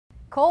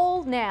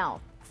Call now.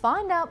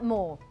 Find out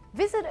more.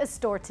 Visit a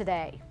store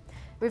today.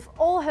 We've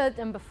all heard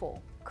them before.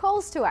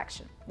 Calls to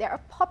action. They are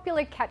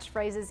popular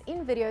catchphrases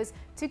in videos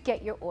to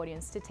get your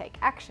audience to take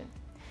action.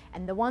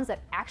 And the ones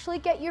that actually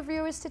get your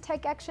viewers to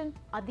take action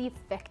are the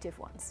effective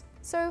ones.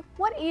 So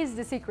what is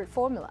the secret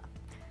formula?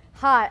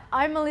 Hi,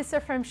 I'm Melissa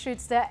from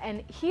Shootsta,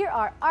 and here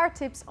are our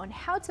tips on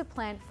how to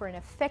plan for an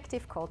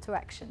effective call to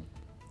action.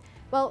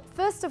 Well,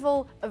 first of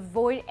all,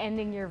 avoid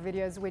ending your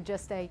videos with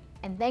just a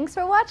 "and thanks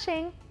for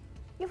watching."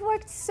 You've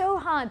worked so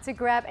hard to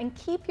grab and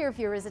keep your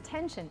viewers'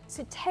 attention,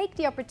 so take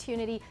the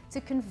opportunity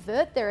to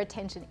convert their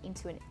attention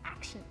into an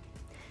action.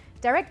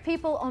 Direct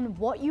people on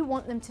what you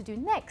want them to do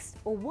next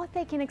or what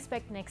they can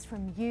expect next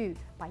from you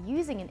by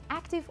using an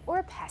active or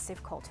a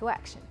passive call to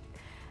action.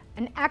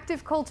 An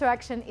active call to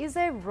action is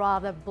a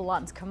rather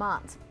blunt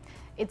command.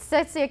 It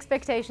sets the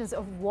expectations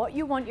of what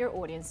you want your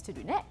audience to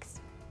do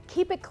next.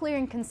 Keep it clear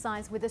and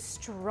concise with a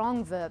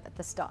strong verb at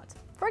the start.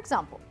 For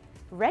example,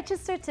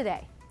 register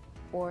today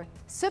or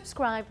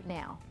subscribe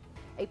now.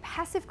 A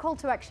passive call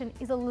to action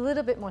is a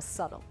little bit more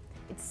subtle.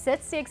 It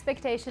sets the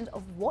expectations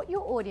of what your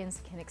audience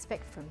can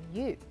expect from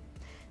you.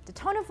 The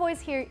tone of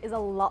voice here is a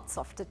lot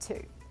softer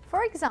too.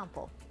 For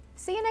example,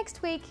 see you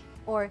next week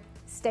or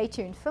stay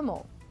tuned for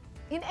more.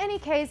 In any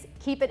case,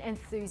 keep it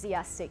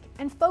enthusiastic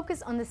and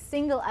focus on the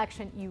single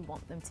action you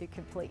want them to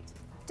complete.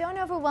 Don't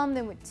overwhelm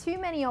them with too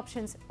many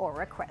options or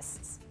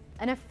requests.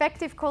 An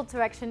effective call to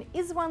action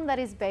is one that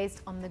is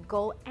based on the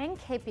goal and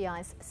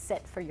KPIs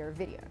set for your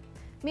video.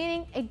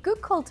 Meaning, a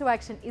good call to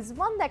action is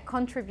one that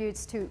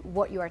contributes to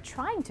what you are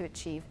trying to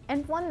achieve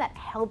and one that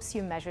helps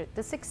you measure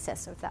the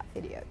success of that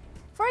video.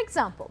 For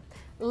example,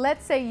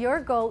 let's say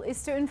your goal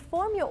is to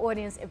inform your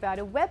audience about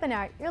a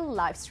webinar you're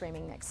live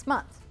streaming next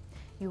month.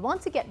 You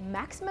want to get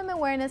maximum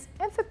awareness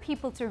and for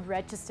people to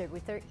register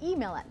with their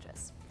email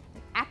address.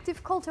 An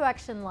active call to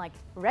action like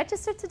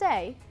 "register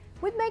today"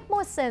 would make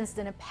more sense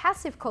than a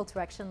passive call to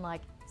action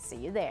like "see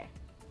you there."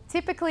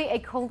 Typically, a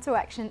call to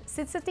action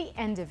sits at the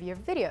end of your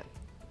video.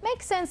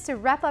 Makes sense to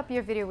wrap up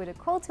your video with a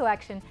call to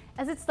action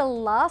as it's the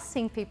last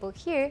thing people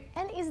hear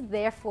and is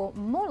therefore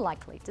more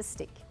likely to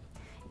stick.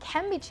 It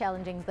can be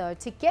challenging though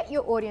to get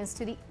your audience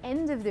to the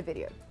end of the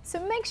video, so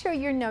make sure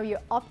you know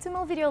your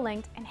optimal video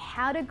length and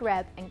how to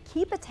grab and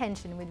keep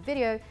attention with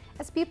video,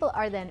 as people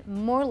are then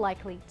more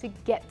likely to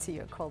get to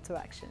your call to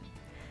action.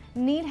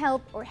 Need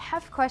help or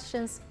have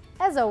questions?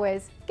 As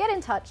always, get in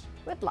touch,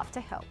 we'd love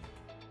to help.